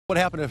What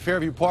happened in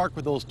Fairview Park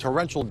with those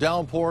torrential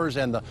downpours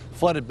and the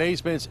flooded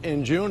basements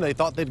in June? They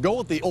thought they'd go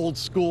with the old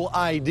school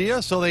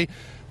idea, so they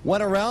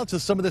went around to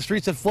some of the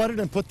streets that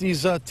flooded and put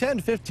these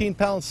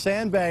 10-15-pound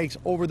sandbags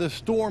over the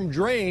storm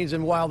drains.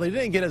 And while they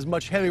didn't get as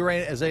much heavy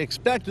rain as they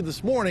expected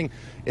this morning,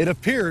 it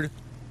appeared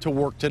to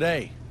work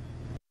today.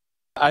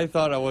 I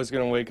thought I was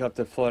going to wake up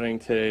to flooding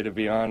today, to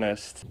be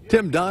honest.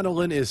 Tim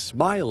Donnellan is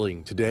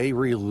smiling today,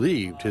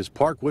 relieved his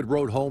Parkwood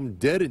Road home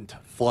didn't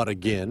flood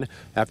again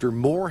after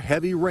more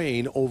heavy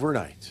rain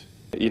overnight.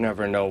 You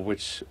never know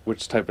which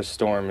type of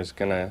storm is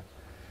going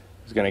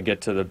to get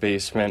to the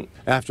basement.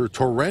 After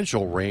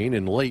torrential rain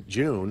in late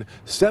June,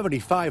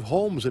 75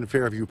 homes in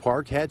Fairview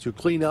Park had to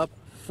clean up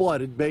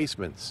flooded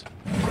basements.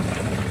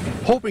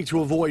 Hoping to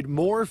avoid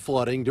more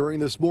flooding during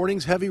this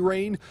morning's heavy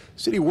rain,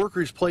 city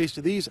workers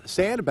placed these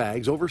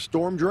sandbags over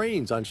storm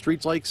drains on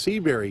streets like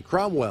Seabury,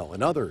 Cromwell,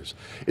 and others.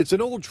 It's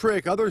an old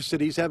trick other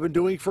cities have been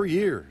doing for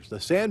years. The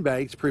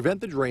sandbags prevent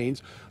the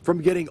drains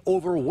from getting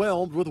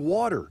overwhelmed with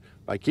water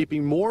by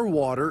keeping more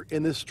water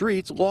in the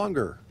streets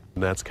longer.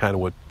 And that's kind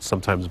of what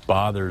sometimes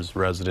bothers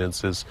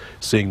residents, is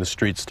seeing the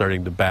streets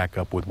starting to back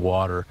up with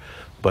water.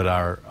 But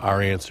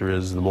our answer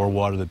is the more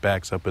water that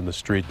backs up in the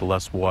street, the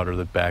less water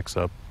that backs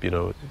up,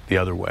 the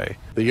other way.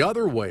 The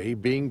other way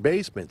being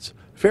basements.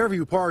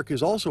 Fairview Park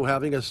is also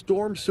having a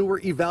storm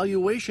sewer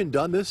evaluation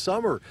done this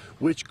summer,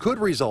 which could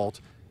result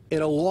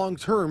in a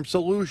long-term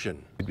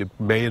solution. It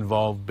may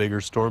involve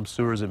bigger storm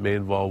sewers, it may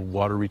involve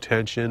water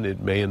retention, it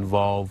may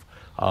involve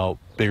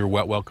bigger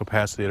wet well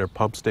capacity at our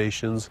pump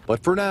stations.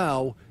 But for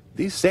now,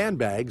 these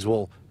sandbags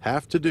will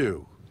have to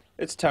do.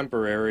 It's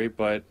temporary,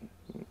 but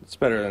it's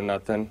better than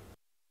nothing.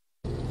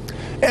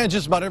 And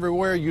just about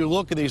everywhere you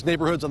look at these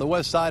neighborhoods on the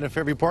west side of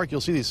Fairview Park, you'll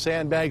see these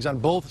sandbags on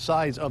both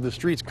sides of the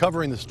streets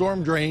covering the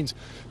storm drains,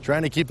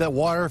 trying to keep that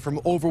water from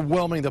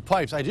overwhelming the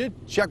pipes. I did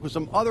check with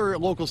some other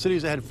local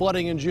cities that had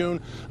flooding in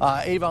June.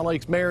 Avon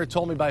Lake's mayor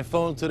told me by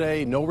phone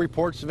today no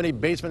reports of any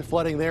basement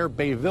flooding there.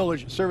 Bay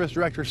Village service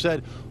director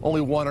said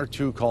only 1 or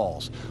 2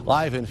 calls.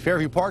 Live in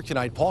Fairview Park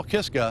tonight, Paul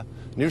Kiska,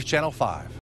 News Channel 5.